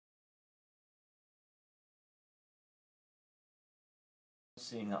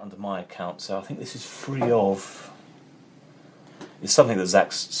Seeing that under my account, so I think this is free of. It's something that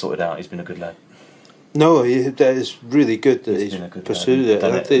Zach's sorted out. He's been a good lad. No, that is really good that he's pursued it.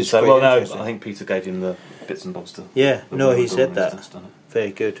 I think Peter gave him the bits and bobs to. Yeah, no, he said that. Done it.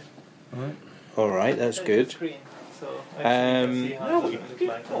 Very good. All right, that's good.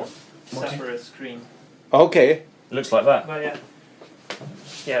 Separate screen. Okay. It looks like that. But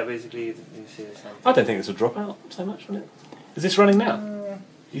yeah, basically you see the same. I don't think this will drop out so much, will it? Is this running now?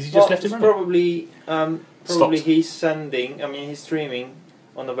 Is he just left it running? Probably he's sending. I mean, he's streaming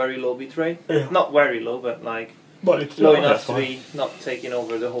on a very low bit rate. Yeah. Not very low, but like low enough to be not taking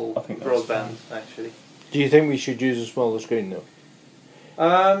over the whole broadband. Actually. Do you think we should use a smaller screen though?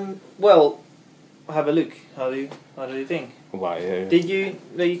 Well, have a look. How do you think? Why? Did you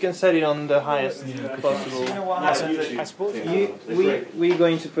can set it on the highest possible? You know what happens? We're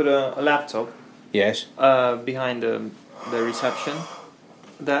going to put a laptop. Yes. Behind the reception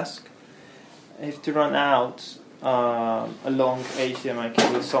desk. If to run out a long HDMI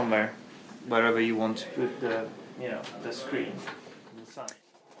cable somewhere, wherever you want to put the screen on the side.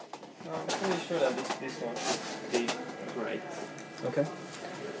 I'm pretty sure that this one should be great. Okay.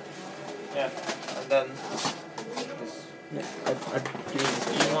 Yeah, and then this. Yeah,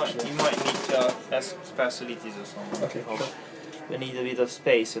 you might need facilities or something. Okay. You need a bit of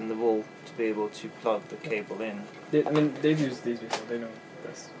space in the wall to be able to plug the cable in. They've used these before. They know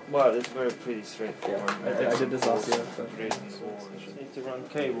this. Well, it's pretty straightforward. I did this last year. So. You need to run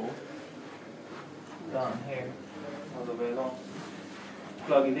cable down here all the way along.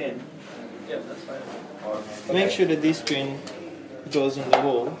 Plug it in. Yeah, that's fine. Make sure that this screen goes in the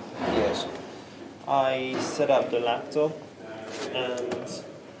wall. Yes. I set up the laptop and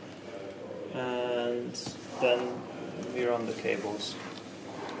then we run the cables.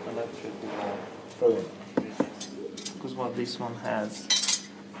 And that should be all. Brilliant. Because what this one has.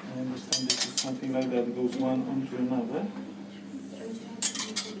 I understand this is something like that goes one onto another.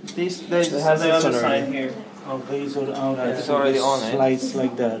 There's the other side here. Oh, these are out. It's already on it. Slides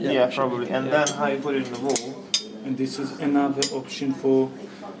like that. Yeah, probably. And then how you put it in the wall. And this is another option for.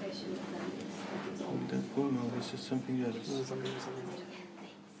 Oh no, this is something else.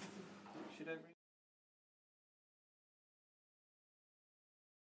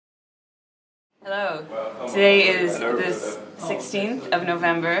 Hello. Today is the 16th of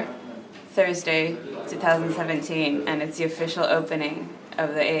November, Thursday, 2017, and it's the official opening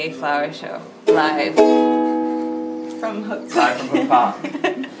of the AA Flower Show, live from Hooke. Live from Hooke Park.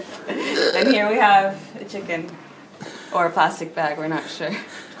 And here we have a chicken, or a plastic bag, we're not sure.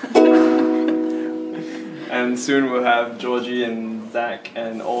 And soon we'll have Georgie and Zach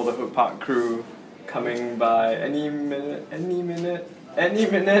and all the Hooke Park crew coming by any minute now.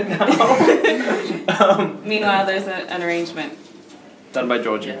 Meanwhile, there's an arrangement. Done by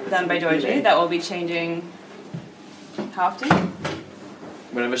Georgie. Done by Georgie that will be changing how often?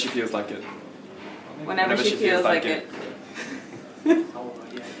 Whenever she feels like it. Whenever she feels like it.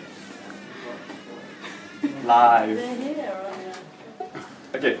 Live.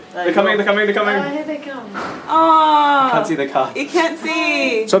 Okay, they're coming. Oh, here they come. Oh, Can't see the car. you can't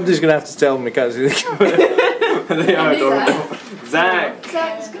see. Somebody's gonna have to tell me because they are adorable. Zach.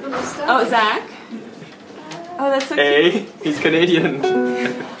 Zach's got a moustache. Oh, Zach. Oh, that's so cute. He's Canadian.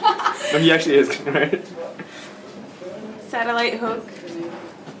 No, he actually is, right? Satellite Hooke.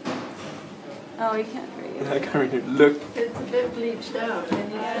 Oh, you can't read. I can't really look. It's a bit bleached out.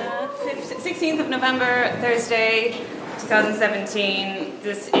 Yeah, 16th of November, Thursday, 2017.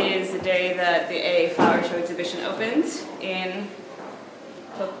 This is the day that the AA Flower Show exhibition opens in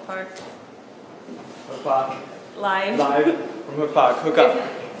Hooke Park. Hooke Park. Live. From Hooke Park. Hook up.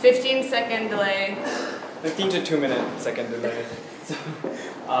 15-second delay. 15 to 2 minute second delay.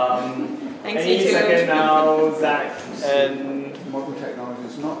 Thanks any you too. second now, Zach and Modern technology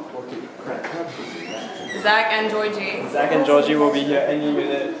is not what it cracked up to be. Zach and Georgie. Zach and Georgie will be here any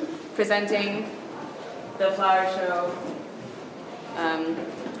minute. Presenting the flower show.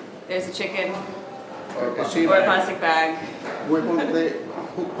 There's a chicken or a plastic bag. We want the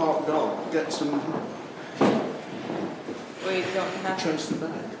Hooke Park dog. Get some. We don't have. Trace the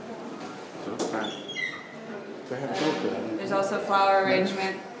bag. They have a dog there. There's also flower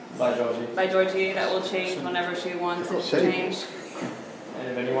arrangement By Georgie. that will change whenever she wants it to change. And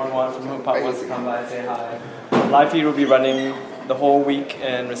if anyone from Hooke Park wants to come by and say hi. Live feed will be running the whole week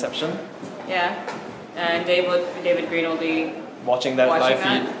in reception. Yeah, and David Green will be watching that watching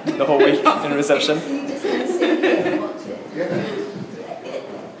live feed the whole week in reception.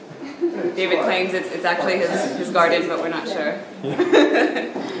 David claims it's actually his garden, but we're not sure.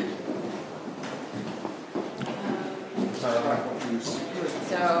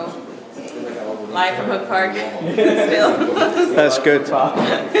 Live from Hooke Park. Still. That's good.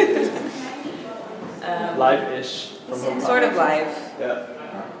 Live-ish from Hooke Park. Sort of live. Yeah.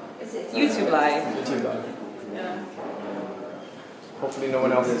 YouTube live. YouTube live. Yeah. Hopefully no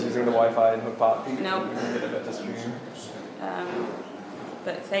one else is using the Wi-Fi in Hooke Park. No. Get a better stream.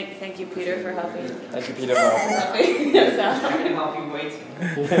 But thank you, Peter, for helping. Thank you, Peter, for helping. Helping us out. helping wait.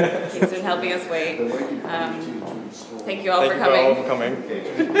 He's been helping us wait. Thank you all for coming.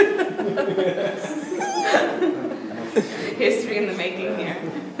 History in the making here.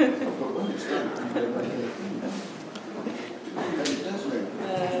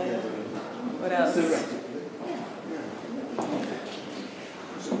 What else?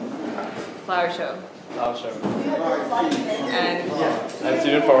 Flower show. Flower show. And And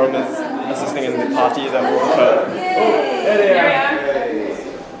Student Forum is assisting in the party that will occur. Oh, there they here we are. are.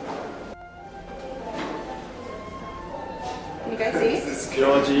 Can you guys see?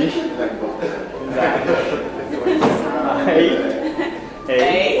 Georgie. Zach. Hey.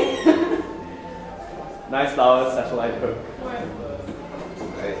 Hey. Nice flowers, satellite hook.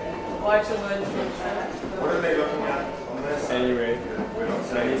 Watch the woods. What are they looking at on this? Anyway,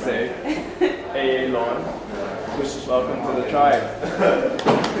 let me say, AALAWuN, welcome to the tribe.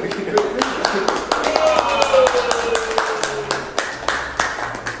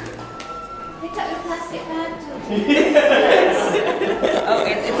 Pick up your plastic bag. Oh,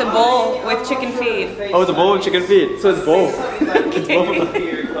 it's a bowl with chicken feed. Oh, it's a bowl of chicken feet. So it's both. It's both of them.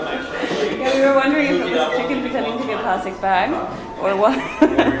 Yeah, we were wondering if it was chicken pretending to be a plastic bag or what.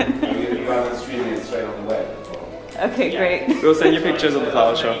 Okay, great. We'll send you pictures of the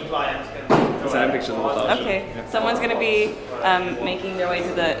flower show. We'll send you pictures of the flower show. Okay, someone's going to be making their way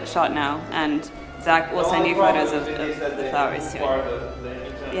to the shot now, and Zach will send you photos of the flowers soon.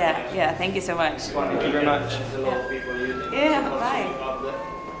 Yeah, thank you so much. Thank you very much. Yeah, bye.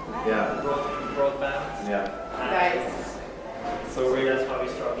 Yeah. Broadband. Yeah. Guys. So we're in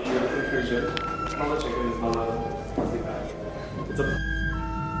conclusion. It's not a chicken, it's not a plastic bag. It's a